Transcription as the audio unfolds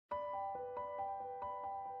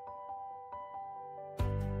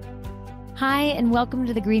Hi, and welcome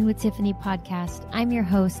to the Green with Tiffany podcast. I'm your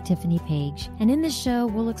host, Tiffany Page, and in this show,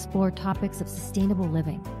 we'll explore topics of sustainable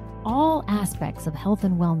living, all aspects of health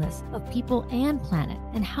and wellness of people and planet,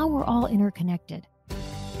 and how we're all interconnected.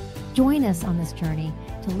 Join us on this journey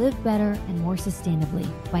to live better and more sustainably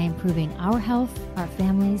by improving our health, our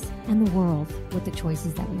families, and the world with the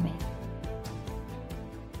choices that we make.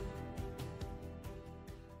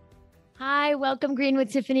 Hi, welcome Green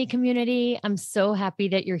with Tiffany community. I'm so happy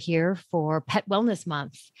that you're here for Pet Wellness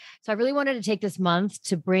Month. So I really wanted to take this month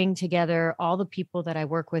to bring together all the people that I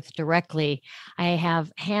work with directly. I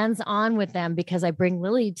have hands-on with them because I bring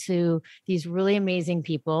Lilli to these really amazing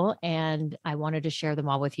people, and I wanted to share them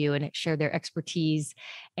all with you and share their expertise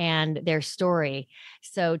and their story.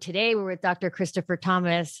 So today we're with Dr. Christopher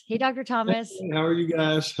Thomas. Hey, Dr. Thomas. Hey, how are you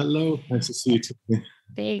guys? Hello. Nice to see you today.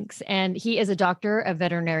 Thanks. And he is a doctor of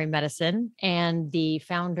veterinary medicine and the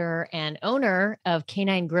founder and owner of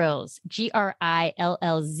Canine Grillz, Grillz. I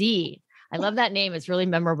love that name. It's really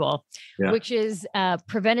memorable, which is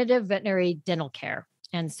preventative veterinary dental care.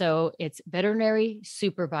 And so it's veterinary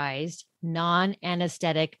supervised,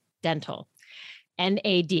 non-anesthetic dental,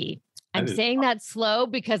 NAD. I'm saying that slow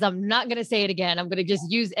because I'm not going to say it again. I'm going to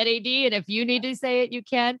just use NAD. And if you need to say it, you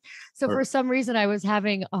can. So for some reason, I was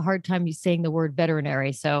having a hard time saying the word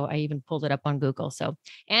veterinary. So I even pulled it up on Google. So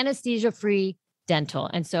anesthesia-free dental.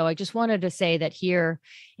 And so I just wanted to say that here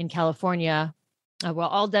in California,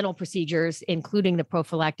 all dental procedures, including the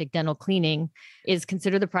prophylactic dental cleaning, is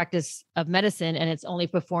considered the practice of medicine, and it's only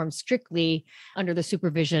performed strictly under the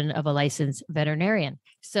supervision of a licensed veterinarian.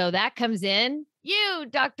 So that comes in you,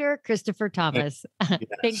 Dr. Christopher Thomas. Yes.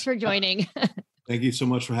 Thanks for joining. Thank you so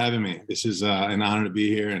much for having me. This is an honor to be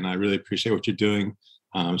here, and I really appreciate what you're doing.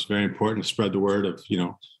 It's very important to spread the word of,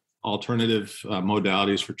 alternative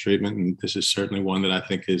modalities for treatment, and this is certainly one that I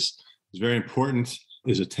think is very important,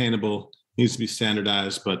 is attainable, needs to be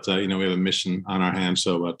standardized, but we have a mission on our hands.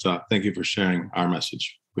 So thank you for sharing our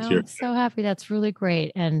message with you. I'm so happy. That's really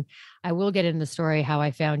great. And I will get into the story how I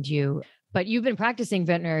found you. But you've been practicing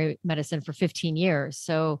veterinary medicine for 15 years.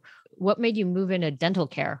 So what made you move into dental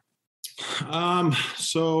care?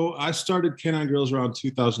 So I started Canine Grillz around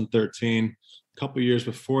 2013. A couple of years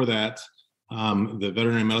before that, the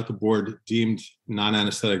Veterinary Medical Board deemed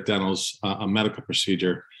non-anesthetic dentals a medical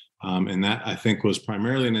procedure. And that, I think, was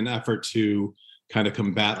primarily in an effort to kind of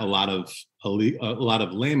combat a lot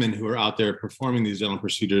of laymen who are out there performing these dental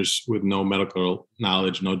procedures with no medical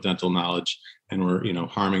knowledge, no dental knowledge, and were,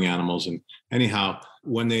 harming animals. And anyhow,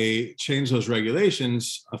 when they changed those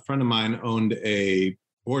regulations, a friend of mine owned a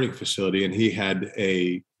boarding facility, and he had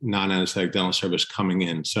a non-anesthetic dental service coming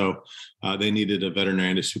in. So they needed a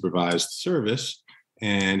veterinarian to supervise the service,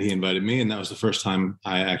 and he invited me, and that was the first time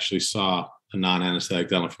I actually saw a non-anesthetic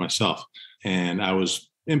dental for myself. And I was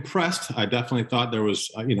impressed. I definitely thought there was,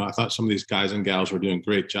 I thought some of these guys and gals were doing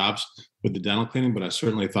great jobs with the dental cleaning, but I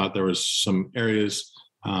certainly thought there was some areas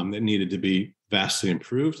that needed to be vastly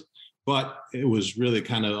improved. But it was really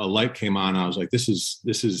kind of a light came on. I was like, this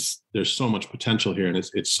is, there's so much potential here. And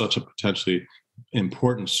it's such a potentially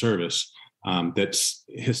important service that's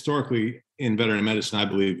historically in veterinary medicine, I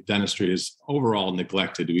believe dentistry is overall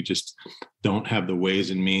neglected. We just don't have the ways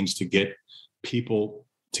and means to get people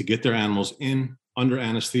to get their animals in under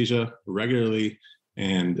anesthesia regularly.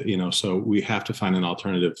 And, so we have to find an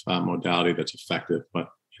alternative modality that's effective. But,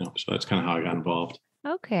 so that's kind of how I got involved.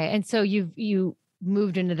 Okay. And so you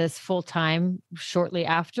moved into this full time shortly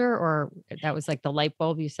after, or that was like the light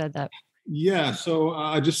bulb you said that? Yeah. So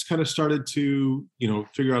I just kind of started to,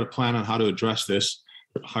 figure out a plan on how to address this.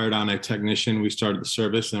 Hired on a technician. We started the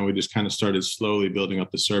service, and we just kind of started slowly building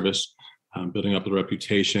up the service, building up the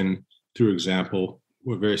reputation through example.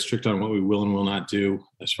 We're very strict on what we will and will not do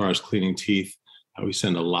as far as cleaning teeth. We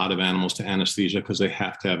send a lot of animals to anesthesia because they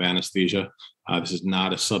have to have anesthesia. This is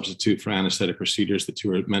not a substitute for anesthetic procedures. The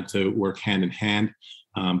two are meant to work hand in hand,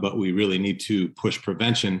 but we really need to push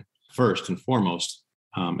prevention first and foremost,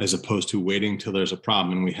 as opposed to waiting till there's a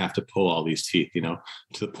problem and we have to pull all these teeth, to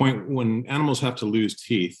the point when animals have to lose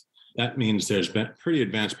teeth, that means there's been pretty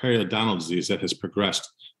advanced periodontal disease that has progressed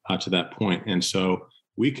to that point. And so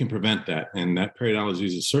we can prevent that. And that periodontal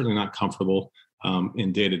disease is certainly not comfortable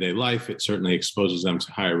in day-to-day life. It certainly exposes them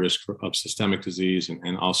to higher risk of systemic disease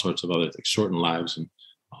and all sorts of other things, shortened lives and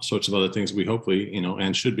all sorts of other things we hopefully,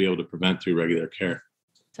 and should be able to prevent through regular care.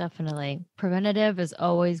 Definitely. Preventative is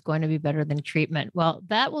always going to be better than treatment. Well,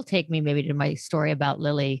 that will take me maybe to my story about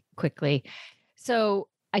Lilli quickly. So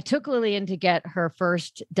I took Lilli in to get her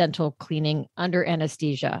first dental cleaning under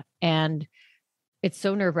anesthesia. And it's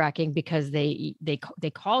so nerve-wracking because they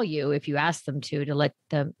call you if you ask them to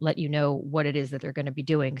let you know what it is that they're going to be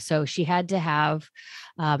doing. So she had to have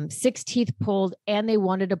 6 teeth pulled, and they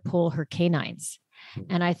wanted to pull her canines.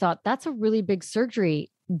 And I thought, that's a really big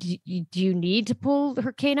surgery. Do you need to pull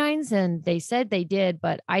her canines? And they said they did,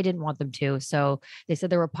 but I didn't want them to. So they said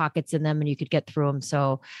there were pockets in them and you could get through them.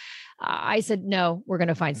 So I said, no, we're going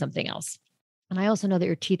to find something else. And I also know that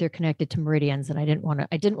your teeth are connected to meridians, and I didn't want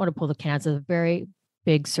to pull the canines. It's a very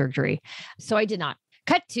big surgery. So I did not.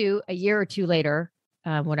 Cut to a year or two later,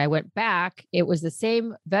 when I went back, it was the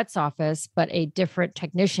same vet's office, but a different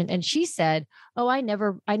technician. And she said, oh, I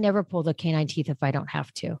never pull the canine teeth if I don't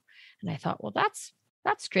have to. And I thought, well, that's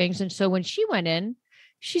strange. And so when she went in,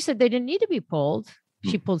 she said they didn't need to be pulled.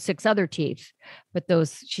 She pulled 6 other teeth, but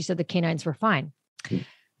she said the canines were fine.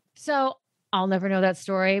 So I'll never know that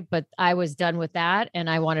story, but I was done with that. And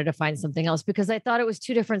I wanted to find something else because I thought it was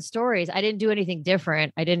 2 different stories. I didn't do anything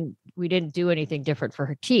different. We didn't do anything different for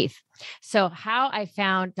her teeth. So how I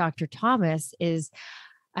found Dr. Thomas is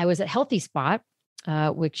I was at Healthy Spot,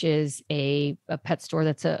 which is a pet store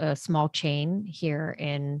that's a small chain here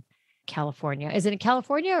in California. Is it in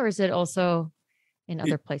California or is it also in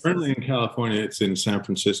other places? Currently in California, it's in San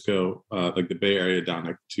Francisco, like the Bay Area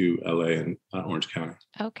down to LA and Orange County.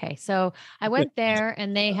 Okay. So I went there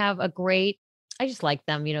and they have I just like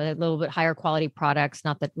them, they're a little bit higher quality products.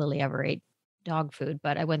 Not that Lilli ever ate dog food,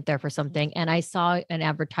 but I went there for something and I saw an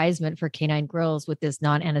advertisement for Canine Grillz with this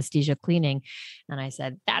non-anesthesia cleaning. And I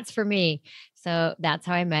said, that's for me. So that's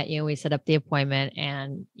how I met you. We set up the appointment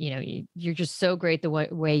and, you're just so great the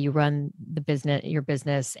way you run your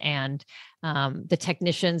business. And the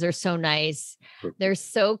technicians are so nice. They're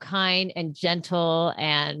so kind and gentle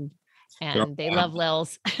and they love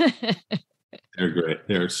Lils. They're great.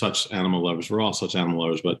 They're such animal lovers. We're all such animal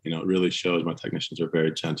lovers, but it really shows. My technicians are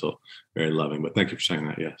very gentle, very loving. But thank you for saying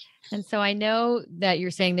that. Yes. And so I know that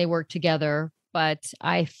you're saying they work together, but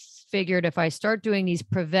I figured if I start doing these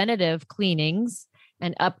preventative cleanings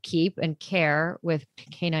and upkeep and care with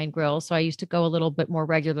Canine Grillz, so I used to go a little bit more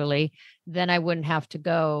regularly, then I wouldn't have to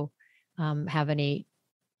go have any,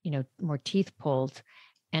 more teeth pulled.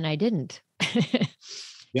 And I didn't.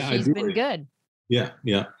 Yeah, she's been good. Yeah.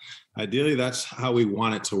 Ideally, that's how we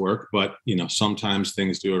want it to work. But, sometimes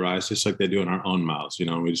things do arise just like they do in our own mouths,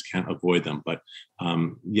 and we just can't avoid them. But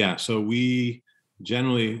so we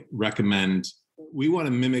generally recommend, we want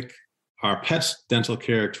to mimic our pet's dental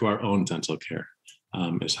care to our own dental care,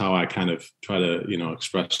 is how I kind of try to,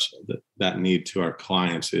 express that need to our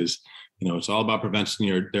clients is, it's all about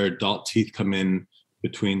prevention. Their adult teeth come in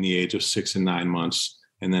between the age of 6 and 9 months.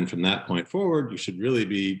 And then from that point forward, you should really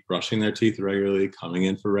be brushing their teeth regularly, coming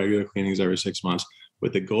in for regular cleanings every 6 months,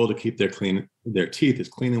 with the goal to keep their teeth as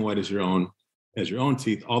clean and white as your own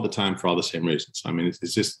teeth all the time for all the same reasons. I mean,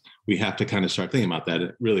 it's just, we have to kind of start thinking about that.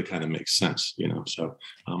 It really kind of makes sense, So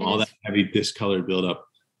all that heavy discolored buildup,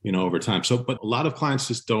 over time. So, but a lot of clients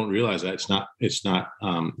just don't realize that it's not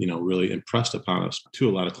really impressed upon us to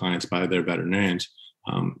a lot of clients by their veterinarians.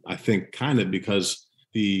 I think kind of because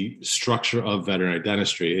the structure of veterinary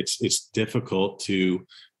dentistry, it's difficult to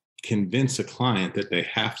convince a client that they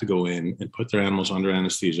have to go in and put their animals under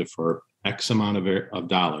anesthesia for X amount of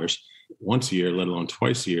dollars once a year, let alone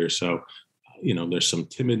twice a year. So, there's some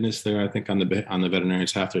timidness there, I think, on the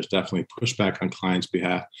veterinarian's half. There's definitely pushback on clients'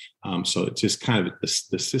 behalf. So it's just kind of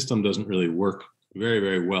the system doesn't really work very,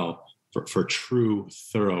 very well for true,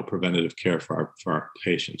 thorough preventative care for our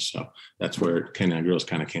patients. So that's where Canine Grillz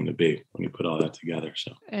kind of came to be when you put all that together.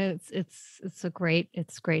 So it's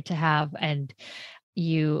great to have. And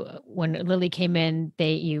when Lilli came in,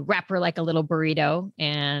 you wrap her like a little burrito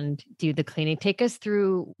and do the cleaning. Take us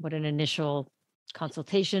through what an initial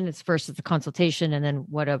consultation is. First is the consultation, and then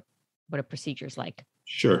what a procedure is like.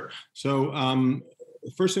 Sure. So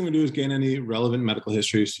the first thing we do is gain any relevant medical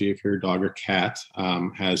history, see if your dog or cat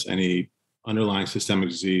has any underlying systemic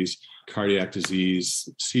disease, cardiac disease,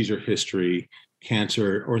 seizure history,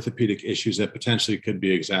 cancer, orthopedic issues that potentially could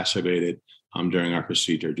be exacerbated during our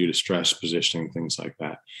procedure due to stress, positioning, things like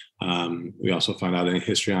that. We also find out any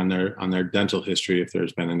history on their dental history, if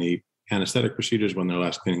there's been any anesthetic procedures, when their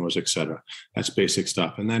last cleaning was, et cetera. That's basic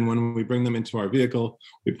stuff. And then when we bring them into our vehicle,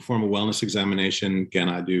 we perform a wellness examination. Again,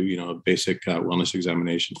 I do, a basic wellness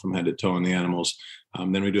examination from head to toe on the animals.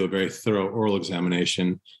 Then we do a very thorough oral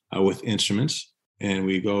examination with instruments, and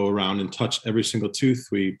we go around and touch every single tooth.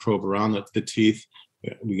 We probe around the teeth.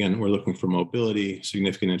 Again, we're looking for mobility,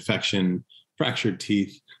 significant infection, fractured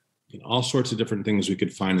teeth, all sorts of different things we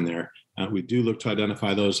could find in there. We do look to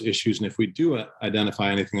identify those issues. And if we do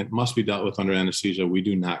identify anything that must be dealt with under anesthesia, we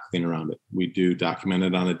do not clean around it. We do document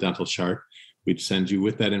it on a dental chart. We'd send you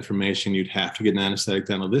with that information. You'd have to get an anesthetic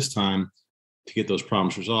dental this time to get those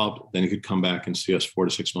problems resolved. Then you could come back and see us 4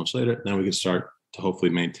 to 6 months later. Then we could start to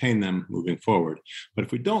hopefully maintain them moving forward. But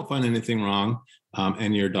if we don't find anything wrong,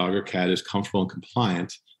 and your dog or cat is comfortable and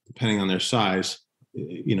compliant, depending on their size,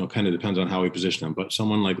 kind of depends on how we position them. But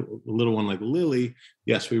someone like a little one like Lilli,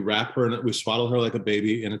 yes, we wrap her and we swaddle her like a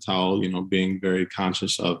baby in a towel, being very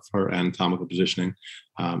conscious of her anatomical positioning.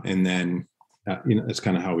 And then, that's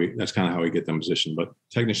kind of how we get them positioned. But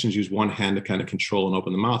technicians use one hand to kind of control and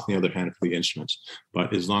open the mouth, and the other hand for the instruments.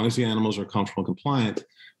 But as long as the animals are comfortable and compliant,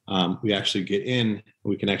 we actually get in.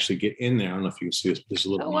 We can actually get in there. I don't know if you can see this. There's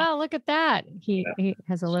a little. Oh, wow, look at that. He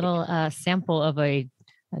has a little sample of a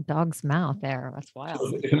dog's mouth there. That's wild.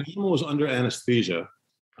 So if an animal was under anesthesia,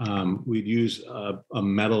 we'd use a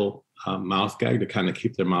metal mouth gag to kind of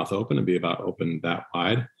keep their mouth open and be about open that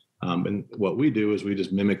wide. And what we do is we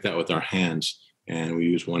just mimic that with our hands, and we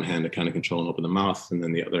use one hand to kind of control and open the mouth, and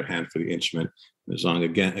then the other hand for the instrument. As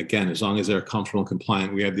long as they're comfortable and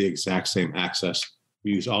compliant, we have the exact same access.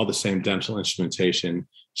 We use all the same dental instrumentation,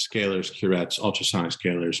 scalers, curettes, ultrasonic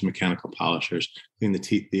scalers, mechanical polishers, clean the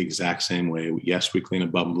teeth the exact same way. Yes, we clean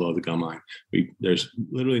above and below the gum line. There's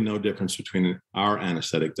literally no difference between our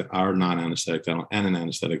non-anesthetic dental and an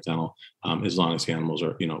anesthetic dental, as long as the animals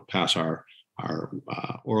are, pass our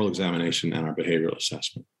oral examination and our behavioral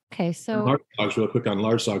assessment. Okay, so large dogs, real quick on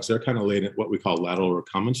large dogs, they're kind of laid at what we call lateral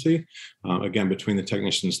recumbency, again, between the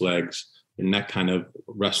technician's legs. Your neck kind of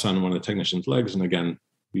rests on one of the technician's legs. And again,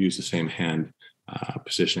 we use the same hand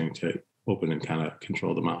positioning to open and kind of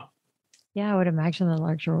control the mouth. Yeah, I would imagine the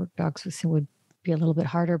larger dogs would be a little bit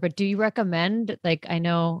harder. But do you recommend, I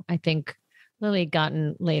think Lilli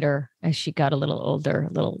gotten later as she got a little older,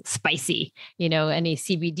 a little spicy, any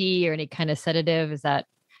CBD or any kind of sedative? Is that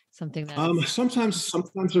something that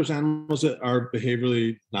sometimes there's animals that are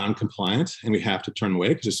behaviorally non-compliant and we have to turn away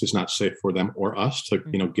because it's just not safe for them or us to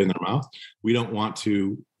get in their mouth. We don't want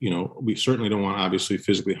to, we certainly don't want to obviously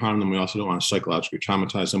physically harm them. We also don't want to psychologically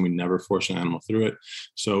traumatize them. We never force an animal through it.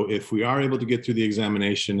 So if we are able to get through the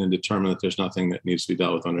examination and determine that there's nothing that needs to be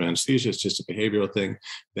dealt with under anesthesia, it's just a behavioral thing,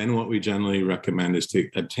 then what we generally recommend is to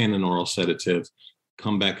obtain an oral sedative,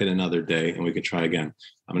 come back at another day, and we can try again.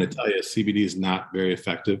 I'm going to tell you, CBD is not very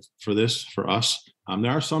effective for this, for us. There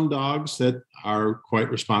are some dogs that are quite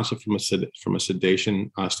responsive from a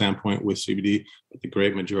sedation standpoint with CBD, but the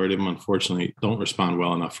great majority of them, unfortunately, don't respond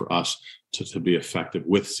well enough for us to be effective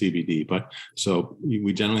with CBD. But so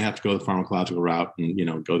we generally have to go the pharmacological route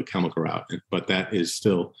and, go the chemical route. But that is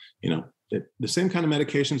still, the same kind of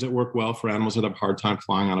medications that work well for animals that have a hard time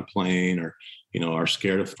flying on a plane or, are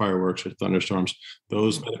scared of fireworks or thunderstorms.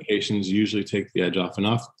 Those medications usually take the edge off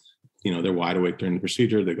enough. They're wide awake during the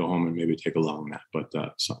procedure. They go home and maybe take a long nap. But,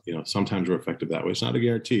 sometimes we're effective that way. It's not a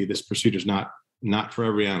guarantee. This procedure is not for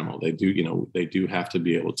every animal. They do have to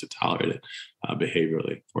be able to tolerate it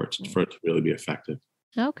behaviorally for it to really be effective.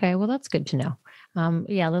 Okay. Well, that's good to know.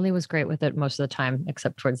 Lilli was great with it most of the time,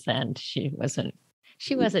 except towards the end. She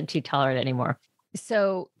wasn't too tolerant anymore.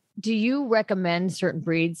 So do you recommend certain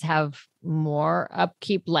breeds have more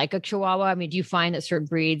upkeep like a Chihuahua? I mean, do you find that certain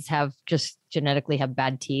breeds just genetically have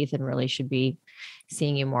bad teeth and really should be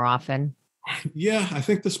seeing you more often? Yeah, I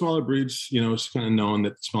think the smaller breeds, it's kind of known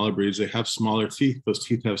that the smaller breeds, they have smaller teeth. Those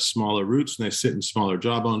teeth have smaller roots and they sit in smaller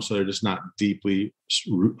jawbones. So they're just not deeply,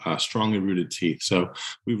 strongly rooted teeth. So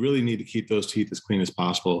we really need to keep those teeth as clean as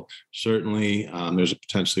possible. Certainly, there's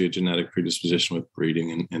potentially a genetic predisposition with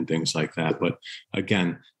breeding and things like that. But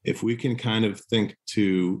again, if we can kind of think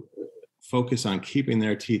to focus on keeping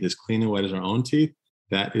their teeth as clean and white as our own teeth,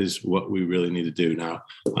 that is what we really need to do. Now,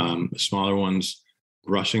 the smaller ones,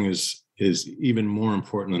 brushing is even more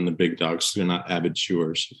important than the big dogs. They're not avid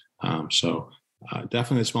chewers.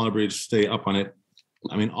 Definitely the smaller breeds, stay up on it.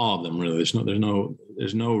 I mean, all of them really.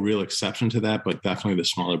 There's no real exception to that, but definitely the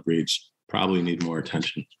smaller breeds probably need more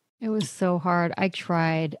attention. It was so hard. I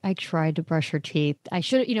tried to brush her teeth. I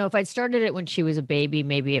should, if I'd started it when she was a baby,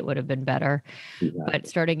 maybe it would have been better. Exactly. But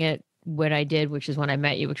starting it when I did, which is when I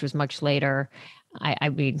met you, which was much later, I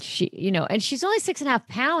mean, she, and she's only 6.5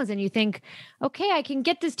 pounds, and you think, okay, I can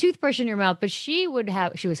get this toothbrush in your mouth, but she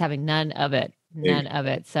was having none of it.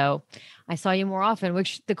 So I saw you more often,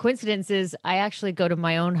 which the coincidence is I actually go to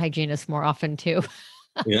my own hygienist more often too.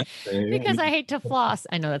 Yeah. Because I hate to floss.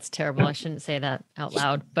 I know that's terrible. I shouldn't say that out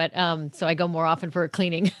loud, but so I go more often for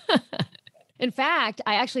cleaning. In fact,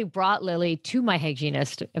 I actually brought Lilli to my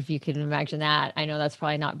hygienist, if you can imagine that. I know that's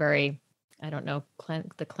probably not very, I don't know,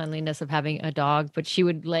 the cleanliness of having a dog, but she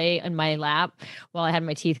would lay on my lap while I had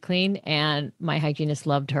my teeth cleaned, and my hygienist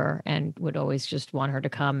loved her and would always just want her to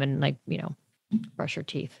come and Brush your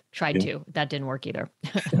teeth. Tried to. That didn't work either.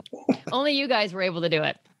 Only you guys were able to do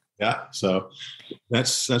it. Yeah. So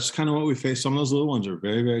that's kind of what we face. Some of those little ones are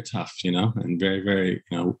very, very tough, and very, very,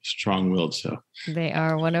 strong-willed. So they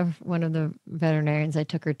are. One of the veterinarians I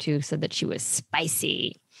took her to said that she was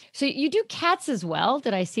spicy. So you do cats as well.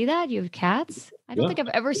 Did I see that? You have cats? I don't think I've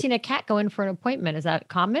ever seen a cat go in for an appointment. Is that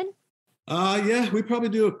common? Yeah, we probably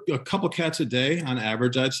do a couple cats a day on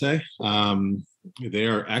average, I'd say. They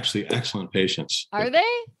are actually excellent patients. Are they?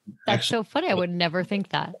 That's so funny. I would never think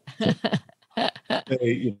that.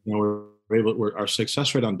 Our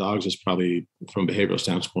success rate on dogs is probably, from a behavioral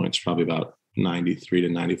standpoint, is probably about 93 to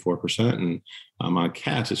 94%. And on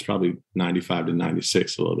cats, it's probably 95 to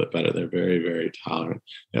 96, a little bit better. They're very, very tolerant.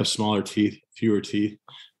 They have smaller teeth, fewer teeth.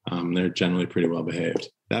 They're generally pretty well behaved.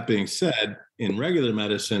 That being said, in regular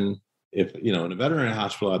medicine, if, in a veterinary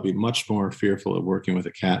hospital, I'd be much more fearful of working with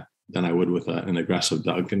a cat than I would with an aggressive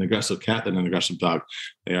dog. An aggressive cat than an aggressive dog.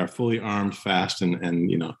 They are fully armed, fast, and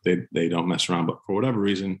they don't mess around. But for whatever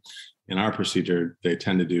reason, in our procedure, they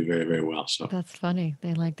tend to do very, very well. So that's funny.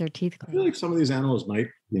 They like their teeth clean. I feel like some of these animals might,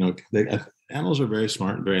 animals are very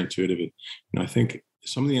smart and very intuitive. I think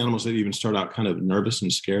some of the animals that even start out kind of nervous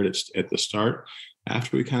and scared at the start,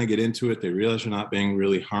 after we kind of get into it, they realize they're not being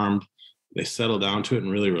really harmed. They settle down to it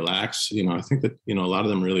and really relax. I think that, a lot of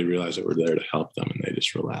them really realize that we're there to help them, and they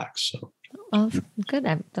just relax. So, well, good.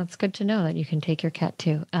 That's good to know that you can take your cat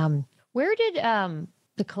too. Where did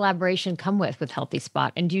the collaboration come with Healthy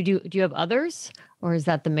Spot? And do you have others, or is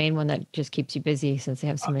that the main one that just keeps you busy since they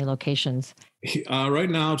have so many locations? Right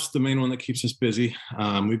now, it's the main one that keeps us busy.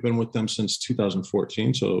 We've been with them since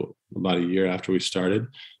 2014, so about a year after we started.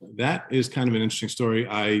 That is kind of an interesting story.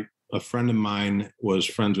 A friend of mine was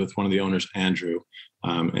friends with one of the owners, Andrew,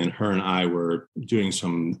 and her and I were doing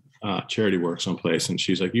some charity work someplace. And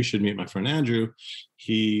she's like, you should meet my friend, Andrew.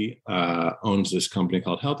 He owns this company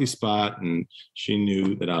called Healthy Spot. And she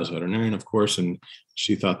knew that I was a veterinarian, of course. And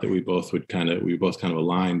she thought that we both kind of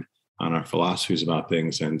aligned on our philosophies about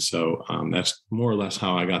things. And so that's more or less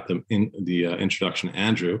how I got them in the introduction to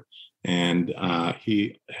Andrew. And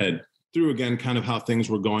he had, through again, kind of how things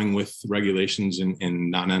were going with regulations in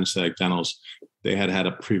non-anesthetic dentals, they had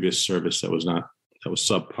a previous service that was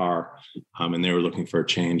subpar, and they were looking for a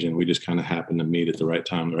change. And we just kind of happened to meet at the right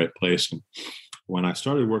time, the right place. And when I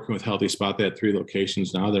started working with Healthy Spot, they had 3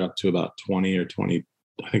 locations. Now they're up to about 20 or 20,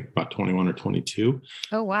 I think about 21 or 22.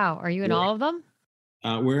 Oh, wow. Are you in all of them?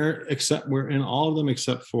 We're in all of them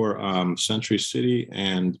except for Century City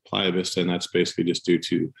and Playa Vista, and that's basically just due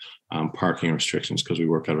to parking restrictions because we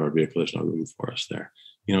work out of our vehicle. There's no room for us there.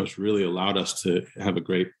 It's really allowed us to have a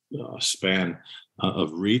great span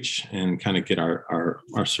of reach and kind of get our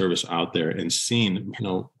service out there and seen.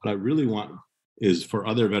 What I really want is for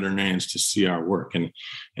other veterinarians to see our work. And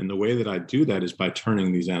the way that I do that is by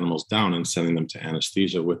turning these animals down and sending them to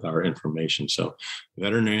anesthesia with our information. So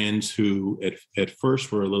veterinarians who at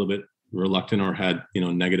first were a little bit reluctant or had,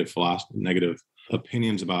 negative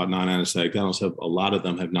opinions about non-anesthetic dentals, a lot of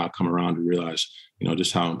them have now come around to realize,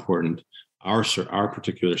 just how important our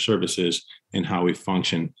particular service is and how we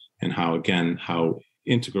function, and how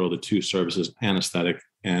integral the two services, anesthetic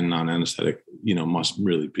and non-anesthetic, must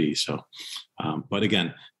really be. So, but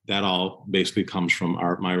again, that all basically comes from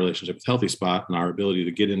my relationship with Healthy Spot and our ability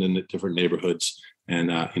to get into different neighborhoods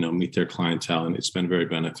and, meet their clientele. And it's been very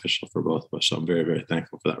beneficial for both of us. So I'm very, very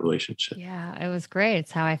thankful for that relationship. Yeah, it was great.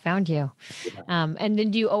 It's how I found you. And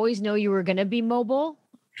then do you always know you were going to be mobile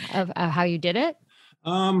of how you did it?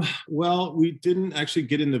 Well, we didn't actually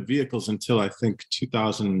get into vehicles until I think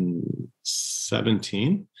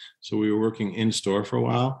 2017. So we were working in store for a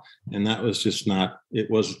while, and that was it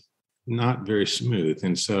was not very smooth.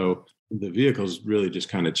 And so the vehicles really just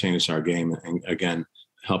kind of changed our game, and again,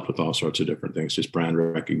 helped with all sorts of different things, just brand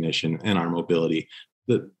recognition and our mobility.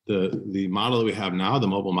 The model that we have now, the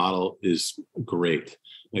mobile model, is great.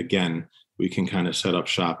 Again, we can kind of set up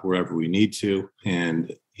shop wherever we need to.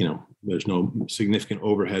 And, there's no significant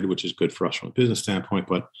overhead, which is good for us from a business standpoint,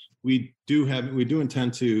 but we do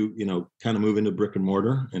intend to, kind of move into brick and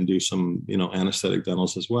mortar and do some, anesthetic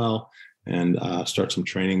dentals as well, and start some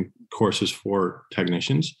training courses for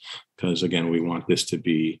technicians. Because again, I want this to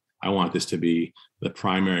be the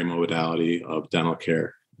primary modality of dental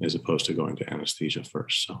care as opposed to going to anesthesia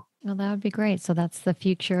first. So, well, that would be great. So that's the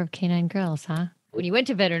future of Canine Grillz, huh? When you went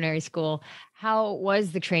to veterinary school, how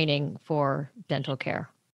was the training for dental care?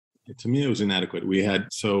 To me, it was inadequate.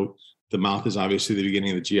 So the mouth is obviously the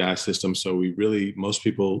beginning of the GI system. So most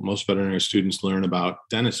veterinary students learn about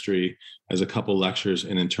dentistry as a couple lectures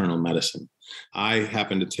in internal medicine. I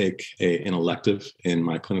happened to take an elective in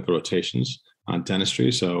my clinical rotations on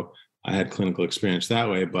dentistry. So I had clinical experience that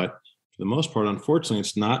way, but for the most part, unfortunately,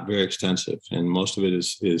 it's not very extensive, and most of it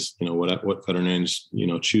is what veterinarians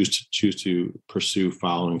choose to pursue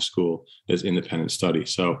following school as independent study.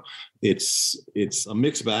 So it's a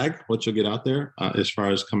mixed bag what you'll get out there as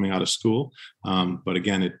far as coming out of school. But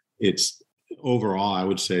again, it's overall, I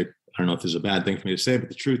would say, I don't know if this is a bad thing for me to say, but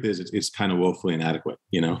the truth is it's kind of woefully inadequate.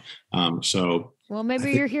 So well,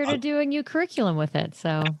 maybe you're here to do a new curriculum with it.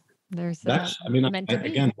 So there's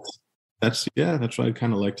again. That's what I'd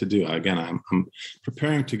kind of like to do. Again, I'm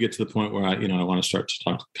preparing to get to the point where I want to start to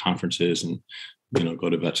talk to conferences and, go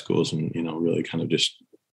to vet schools and, really kind of just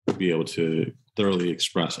be able to thoroughly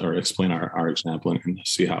express or explain our example and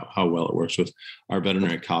see how well it works with our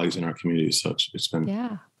veterinary colleagues in our community. So it's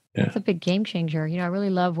been, it's a big game changer. I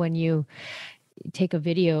really love when you take a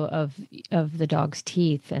video of the dog's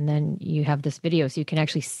teeth and then you have this video so you can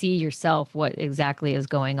actually see yourself what exactly is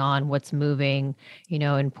going on, what's moving,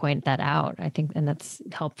 and point that out. I think, and that's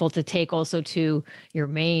helpful to take also to your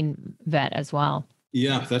main vet as well.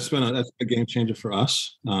 Yeah, that's a game changer for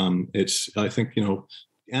us. I think,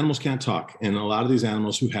 animals can't talk, and a lot of these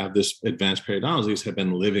animals who have this advanced periodontal have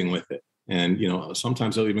been living with it. And,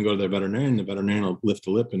 sometimes they'll even go to their veterinarian. The veterinarian will lift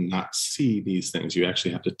the lip and not see these things. You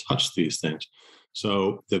actually have to touch these things.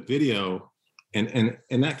 So the video, and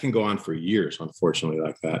that can go on for years, unfortunately,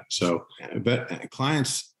 like that. So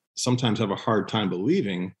clients sometimes have a hard time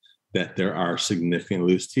believing that there are significant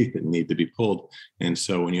loose teeth that need to be pulled. And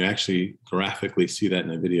so when you actually graphically see that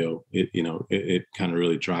in a video, it kind of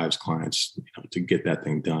really drives clients to get that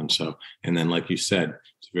thing done. So, and then like you said,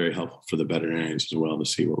 it's very helpful for the veterinarians as well to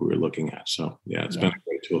see what we were looking at. So it's been a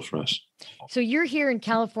great tool for us. So you're here in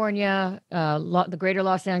California, the greater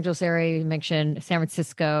Los Angeles area, you mentioned San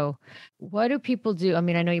Francisco. What do people do? I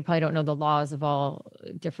mean, I know you probably don't know the laws of all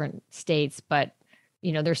different states, but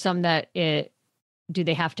there's some that do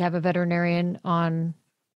they have to have a veterinarian on?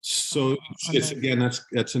 So again,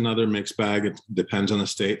 that's another mixed bag. It depends on the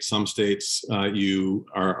state. Some states you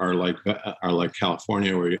are like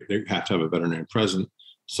California, where they have to have a veterinarian present.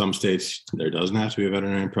 Some states there doesn't have to be a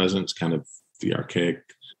veterinarian present. It's kind of the archaic,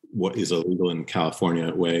 what is illegal in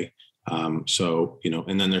California way. And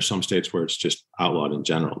then there's some states where it's just outlawed in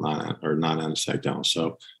general, non-anesthetic dental.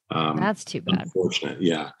 So that's too bad. Unfortunate.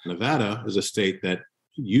 Yeah. Nevada is a state that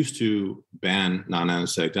used to ban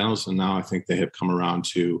non-anesthetic dentals, and now I think they have come around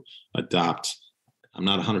to adopt. I'm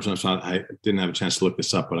not 100% sure. I didn't have a chance to look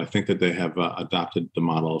this up, but I think that they have adopted the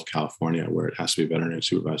model of California where it has to be veterinary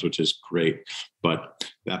supervised, which is great. But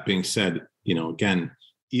that being said, again,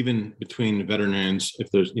 even between veterinarians, if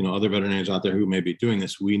there's, other veterinarians out there who may be doing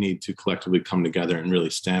this, we need to collectively come together and really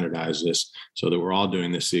standardize this so that we're all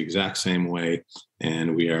doing this the exact same way.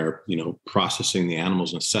 And we are, processing the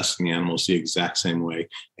animals and assessing the animals the exact same way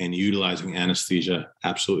and utilizing anesthesia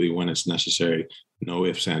absolutely when it's necessary. No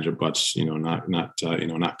ifs, ands, or buts,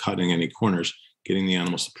 not cutting any corners, getting the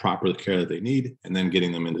animals the proper care that they need, and then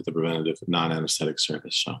getting them into the preventative non-anesthetic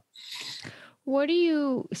service. So. What do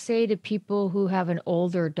you say to people who have an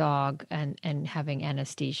older dog and having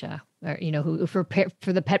anesthesia, or who for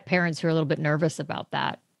the pet parents who are a little bit nervous about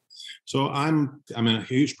that? So I'm a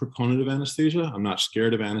huge proponent of anesthesia. I'm not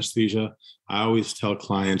scared of anesthesia. I always tell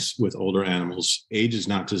clients with older animals, age is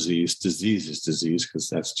not disease. Disease is disease, because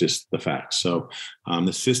that's just the fact. So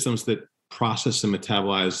the systems that process and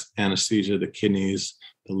metabolize anesthesia, the kidneys,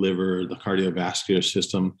 the liver, the cardiovascular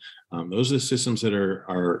system, those are the systems that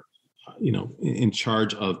are in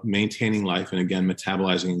charge of maintaining life and, again,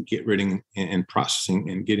 metabolizing and and processing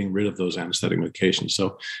and getting rid of those anesthetic medications.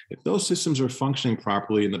 So if those systems are functioning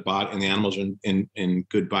properly in the body and the animals are in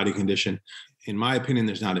good body condition, in my opinion,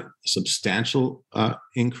 there's not a substantial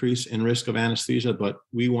increase in risk of anesthesia, but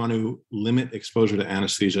we want to limit exposure to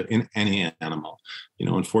anesthesia in any animal.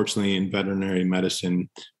 Unfortunately, in veterinary medicine,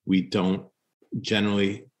 we don't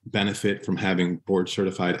generally benefit from having board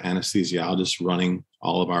certified anesthesiologists running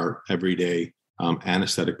all of our everyday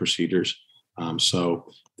anesthetic procedures. So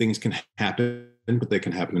things can happen, but they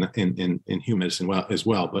can happen in human medicine as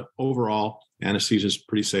well. But overall, anesthesia is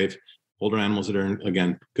pretty safe. Older animals that are in,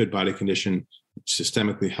 again, good body condition,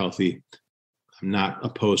 systemically healthy, I'm not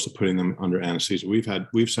opposed to putting them under anesthesia.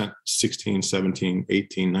 We've sent 16, 17,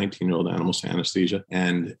 18, 19-year-old animals to anesthesia.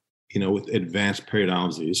 And, with advanced periodontal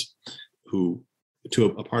disease, who to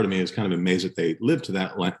a part of me is kind of amazed that they lived to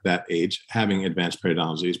that age, having advanced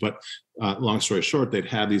periodontal disease. But long story short, they'd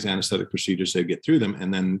have these anesthetic procedures, they'd get through them,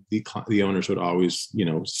 and then the owners would always,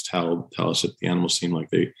 tell us that the animals seemed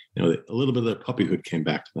like they, a little bit of their puppyhood came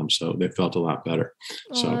back to them, so they felt a lot better.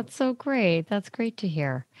 Oh, that's so great. That's great to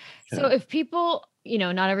hear. Yeah. So if people,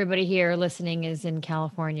 not everybody here listening is in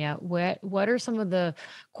California, what are some of the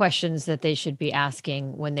questions that they should be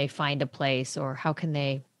asking when they find a place, or how can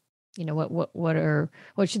they,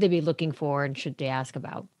 what should they be looking for and should they ask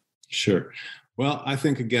about? Sure. Well, I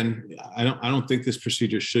think, again, I don't think this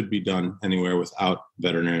procedure should be done anywhere without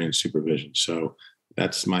veterinarian supervision. So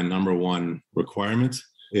that's my number one requirement.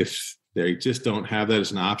 If they just don't have that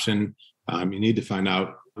as an option, you need to find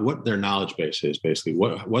out what their knowledge base is, basically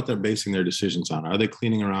what they're basing their decisions on. Are they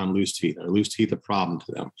cleaning around loose teeth? Are loose teeth a problem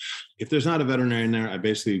to them? If there's not a veterinarian there, I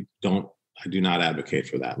do not advocate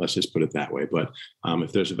for that. Let's just put it that way. But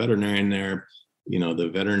if there's a veterinarian there, the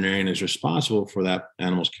veterinarian is responsible for that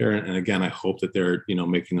animal's care. And again, I hope that they're,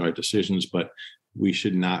 making the right decisions, but we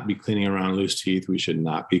should not be cleaning around loose teeth. We should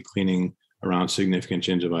not be cleaning around significant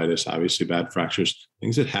gingivitis, obviously bad fractures,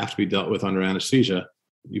 things that have to be dealt with under anesthesia.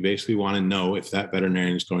 You basically want to know if that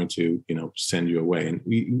veterinarian is going to, send you away. And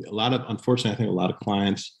unfortunately, I think a lot of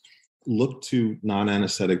clients look to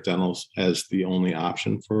non-anesthetic dentals as the only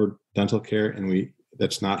option for dental care. And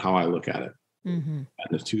that's not how I look at it. Mm-hmm.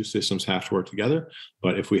 And the two systems have to work together.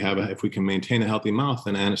 But if we can maintain a healthy mouth,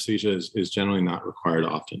 then anesthesia is generally not required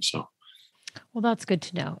often. So, well, that's good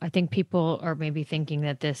to know. I think people are maybe thinking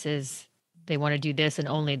that they want to do this and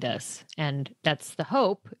only this. And that's the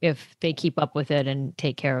hope if they keep up with it and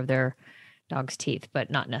take care of their dog's teeth,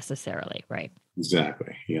 but not necessarily, right?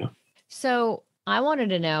 Exactly. Yeah. So I wanted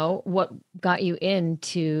to know what got you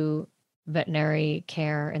into veterinary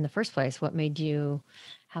care in the first place. What made you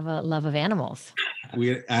have a love of animals?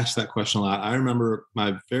 We asked that question a lot. I remember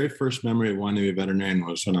my very first memory of wanting to be a veterinarian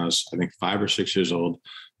was when I was, I think, 5 or 6 years old.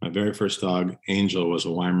 My very first dog, Angel, was a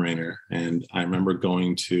Weimaraner. And I remember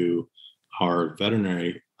going to our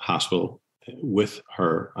veterinary hospital with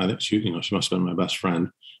her. I think she must have been my best friend.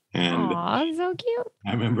 And aww, so cute.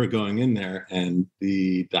 I remember going in there and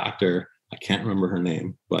the doctor, I can't remember her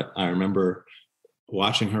name, but I remember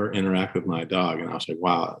watching her interact with my dog. And I was like,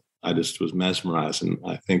 wow, I just was mesmerized. And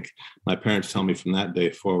I think my parents tell me from that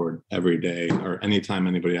day forward, every day or anytime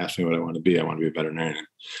anybody asks me what I want to be a veterinarian.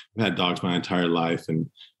 I've had dogs my entire life. And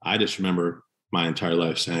I just remember my entire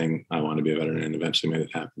life saying, I want to be a veterinarian, and eventually made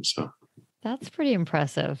it happen. So that's pretty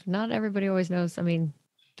impressive. Not everybody always knows. I mean,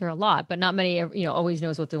 there are a lot, but not many, always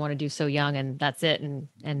knows what they want to do so young, and that's it. And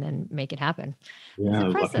then make it happen. Yeah. That's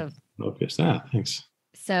impressive. Thanks.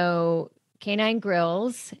 So Canine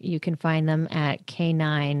Grillz, you can find them at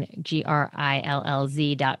Grillz.com.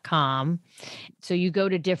 So you go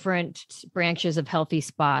to different branches of Healthy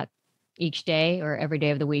Spot each day, or every day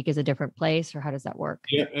of the week is a different place, or how does that work?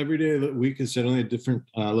 Yeah, every day of the week is generally a different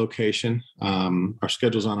location. Our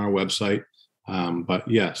schedule's on our website. But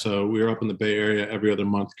yeah, so we're up in the Bay Area every other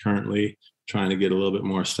month currently, trying to get a little bit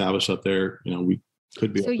more established up there. We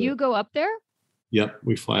could be. So you go up there? Yep,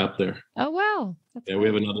 we fly up there. Oh, wow. That's yeah,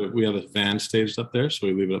 cool. We have a van staged up there, so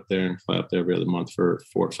we leave it up there and fly up there every other month for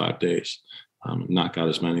 4 or 5 days. Knock out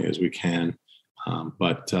as many as we can.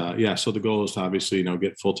 But so the goal is to obviously,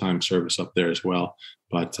 get full-time service up there as well.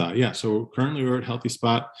 But so currently we're at Healthy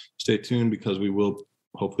Spot. Stay tuned because we will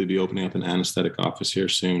hopefully be opening up an anesthetic office here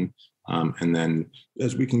soon. And then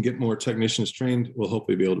as we can get more technicians trained, we'll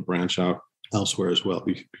hopefully be able to branch out elsewhere as well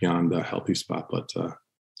beyond Healthy Spot. But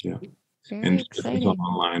Very exciting.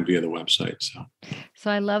 Online via the website.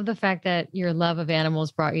 So I love the fact that your love of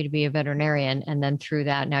animals brought you to be a veterinarian. And then through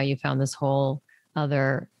that, now you found this whole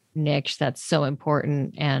other niche that's so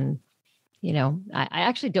important. And, I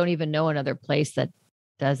actually don't even know another place that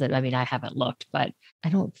does it. I mean, I haven't looked, but I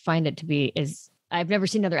don't find it to be I've never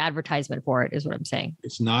seen another advertisement for it, is what I'm saying.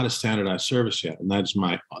 It's not a standardized service yet. And that's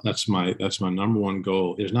my number one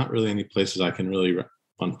goal. There's not really any places I can really,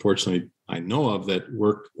 unfortunately, I know of that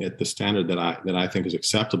work at the standard that I think is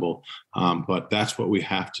acceptable. But that's what we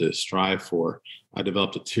have to strive for. I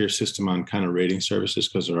developed a tier system on kind of rating services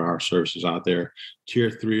because there are services out there.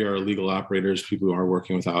 Tier 3 are legal operators, people who are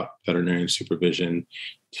working without veterinarian supervision.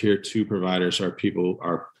 Tier 2 providers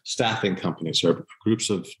are staffing companies or groups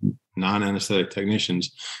of non-anesthetic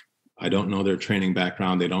technicians. I don't know their training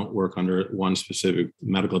background. They don't work under one specific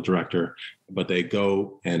medical director, but they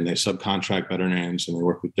go and they subcontract veterinarians and they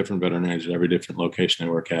work with different veterinarians at every different location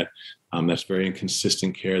they work at. That's very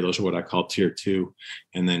inconsistent care. Those are what I call tier 2.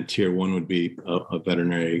 And then tier 1 would be a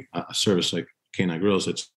veterinary service like Canine Grillz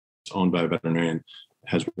that's owned by a veterinarian.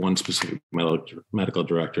 has one specific medical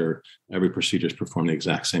director. Every procedure is performed the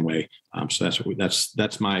exact same way. So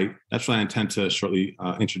that's what I intend to shortly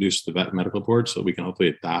introduce to the vet medical board, so we can hopefully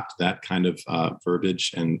adopt that kind of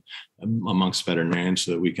verbiage and amongst veterinarians,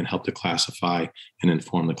 so that we can help to classify and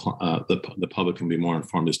inform the public and be more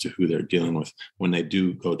informed as to who they're dealing with when they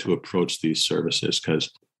do go to approach these services,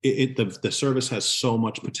 because the service has so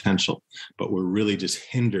much potential, but we're really just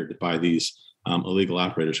hindered by these illegal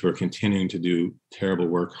operators who are continuing to do terrible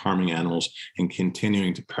work, harming animals, and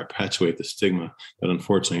continuing to perpetuate the stigma that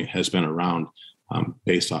unfortunately has been around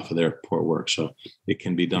based off of their poor work. So it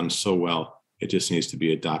can be done so well. It just needs to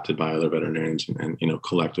be adopted by other veterinarians, and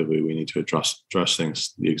collectively we need to address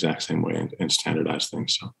things the exact same way and standardize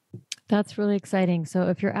things. So that's really exciting. So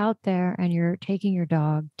if you're out there and you're taking your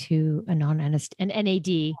dog to an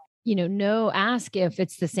NAD, ask if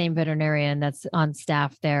it's the same veterinarian that's on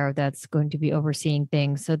staff there that's going to be overseeing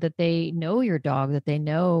things, so that they know your dog, that they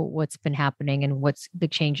know what's been happening and what's the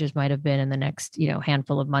changes might have been in the next,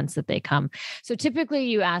 handful of months that they come. So typically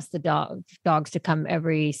you ask the dogs to come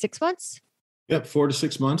every 6 months. Yep, 4 to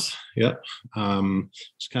 6 months. Yep.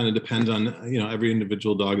 Just kind of depends on, every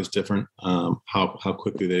individual dog is different, how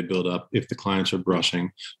quickly they build up, if the clients are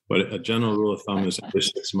brushing. But a general rule of thumb is every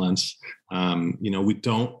 6 months.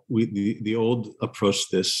 The old approach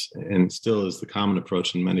to this, and still is the common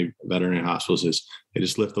approach in many veterinary hospitals, is they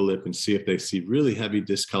just lift the lip and see if they see really heavy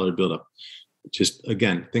discolored buildup. Just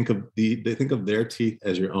again, think of their teeth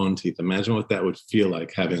as your own teeth. Imagine what that would feel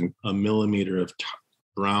like, having a millimeter of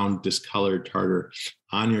brown discolored tartar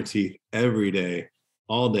on your teeth every day,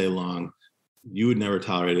 all day long. You would never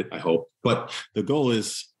tolerate it, I hope. But the goal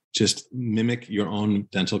is just mimic your own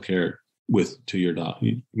dental care to your dog.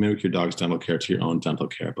 You mimic your dog's dental care to your own dental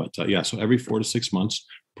care. But so every 4 to 6 months,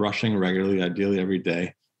 brushing regularly, ideally every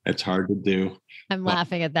day. It's hard to do. I'm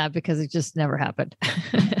laughing at that because it just never happened.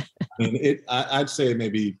 And I'd say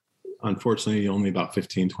maybe, unfortunately, only about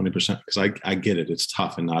 15-20%, because I get it. It's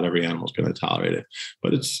tough and not every animal is going to tolerate it.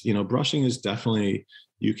 But it's, brushing is definitely,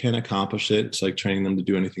 you can accomplish it. It's like training them to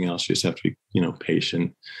do anything else. You just have to be,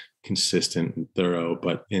 patient, consistent, and thorough.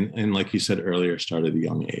 But and like you said earlier, start at a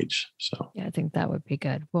young age. So yeah, I think that would be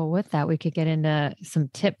good. Well, with that, we could get into some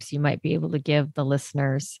tips you might be able to give the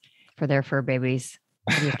listeners for their fur babies.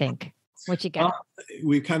 What do you think? What you got? Well,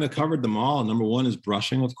 we kind of covered them all. Number one is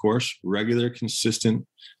brushing, of course, regular, consistent,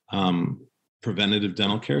 preventative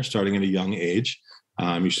dental care starting at a young age.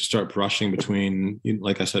 You should start brushing between,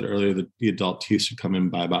 like I said earlier, the adult teeth should come in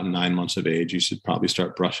by about 9 months of age. You should probably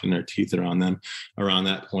start brushing their teeth around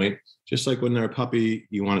that point. Just like when they're a puppy,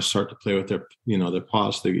 you want to start to play with their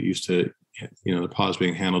paws. They get used to, their paws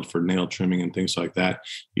being handled for nail trimming and things like that.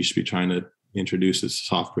 You should be trying to introduce a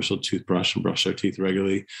soft bristled toothbrush and brush their teeth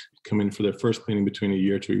regularly. Come in for their first cleaning between a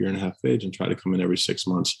year to a year and a half of age, and try to come in every 6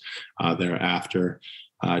 months thereafter.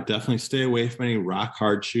 Definitely stay away from any rock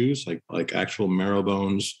hard chews, like actual marrow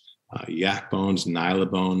bones, yak bones,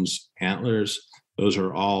 nyla bones, antlers. Those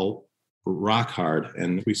are all rock hard,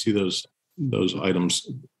 and we see those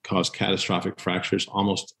items cause catastrophic fractures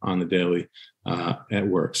almost on the daily at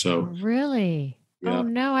work. So really, yeah. Oh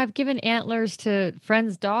no, I've given antlers to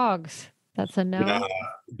friends' dogs. That's a no.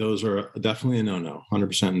 Those are definitely a no.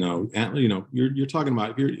 100% no. Antler, you're talking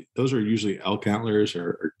about those are usually elk antlers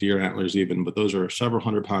or deer antlers even, but those are several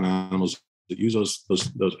 100-pound animals that use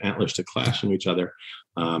those antlers to clash into each other,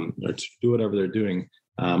 or to do whatever they're doing.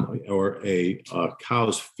 Or a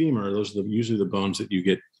cow's femur. Those are usually the bones that you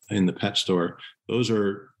get in the pet store. Those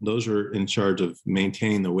are in charge of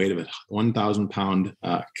maintaining the weight of a 1,000-pound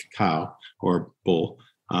cow or bull.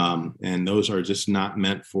 And those are just not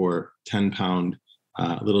meant for 10-pound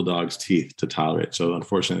little dog's teeth to tolerate. So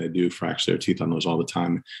unfortunately, they do fracture their teeth on those all the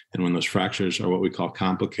time. And when those fractures are what we call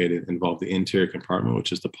complicated, involve the interior compartment,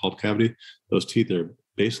 which is the pulp cavity, those teeth are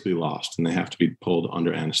basically lost and they have to be pulled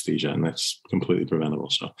under anesthesia, and that's completely preventable.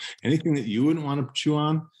 So anything that you wouldn't want to chew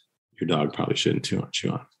on, your dog probably shouldn't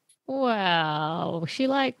chew on. Well, she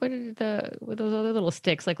with those other little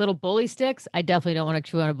sticks, like little bully sticks. I definitely don't want to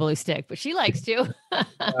chew on a bully stick, but she likes to.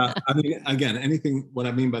 Again, anything. What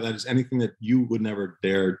I mean by that is anything that you would never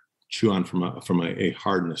dare chew on from a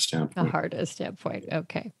hardness standpoint. A hardness standpoint.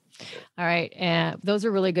 Okay. All right. And those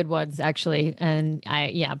are really good ones, actually. And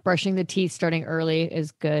brushing the teeth starting early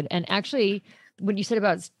is good. And actually, what you said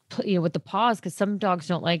about, with the paws, because some dogs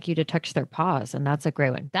don't like you to touch their paws. And that's a great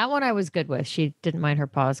one. That one I was good with. She didn't mind her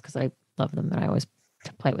paws because I love them and I always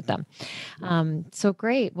play with them. So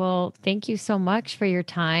great. Well, thank you so much for your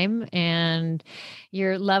time and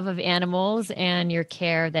your love of animals and your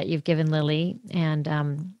care that you've given Lilli.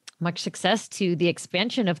 And much success to the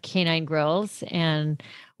expansion of Canine Grillz and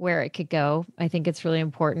where it could go. I think it's really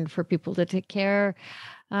important for people to take care,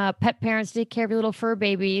 pet parents take care of your little fur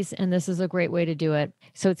babies, and this is a great way to do it.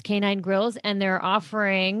 So it's Canine Grillz, and they're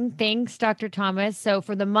offering, thanks, Dr. Thomas. So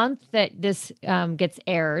for the month that this gets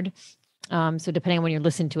aired, so depending on when you're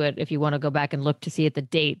listening to it, if you want to go back and look to see at the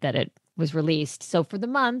date that it was released. So for the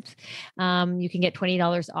month, you can get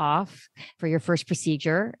 $20 off for your first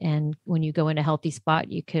procedure. And when you go in a Healthy Spot,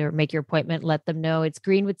 you can make your appointment, let them know it's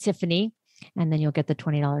Green with Tiffany, and then you'll get the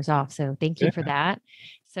 $20 off. So thank you for that.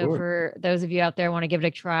 So for those of you out there who want to give it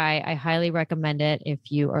a try, I highly recommend it if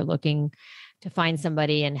you are looking to find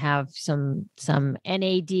somebody and have some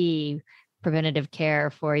NAD preventative care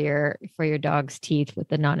for your dog's teeth with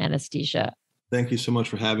the non-anesthesia. Thank you so much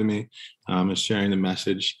for having me and sharing the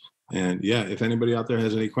message. And yeah, if anybody out there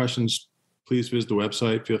has any questions, please visit the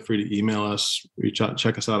website. Feel free to email us, reach out,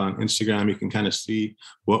 check us out on Instagram. You can kind of see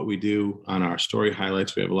what we do on our story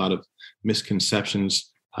highlights. We have a lot of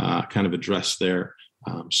misconceptions kind of addressed there.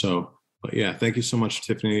 But yeah, thank you so much,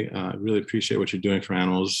 Tiffany. Really appreciate what you're doing for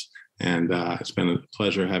animals. And it's been a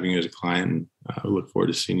pleasure having you as a client. And I look forward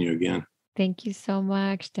to seeing you again. Thank you so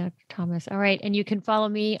much, Dr. Thomas. All right. And you can follow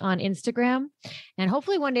me on Instagram. And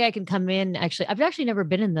hopefully one day I can come in. Actually, I've actually never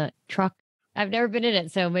been in the truck. I've never been in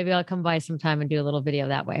it. So maybe I'll come by sometime and do a little video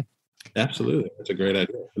that way. Absolutely. That's a great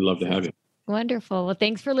idea. I'd love to have you. Wonderful. Well,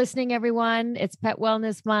 thanks for listening, everyone. It's Pet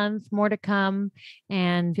Wellness Month. More to come.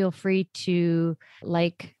 And feel free to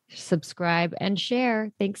like, subscribe, and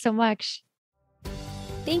share. Thanks so much.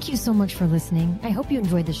 Thank you so much for listening. I hope you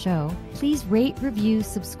enjoyed the show. Please rate, review,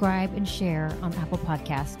 subscribe, and share on Apple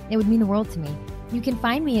Podcasts. It would mean the world to me. You can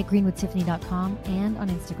find me at greenwithtiffany.com and on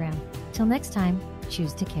Instagram. Till next time,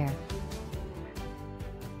 choose to care.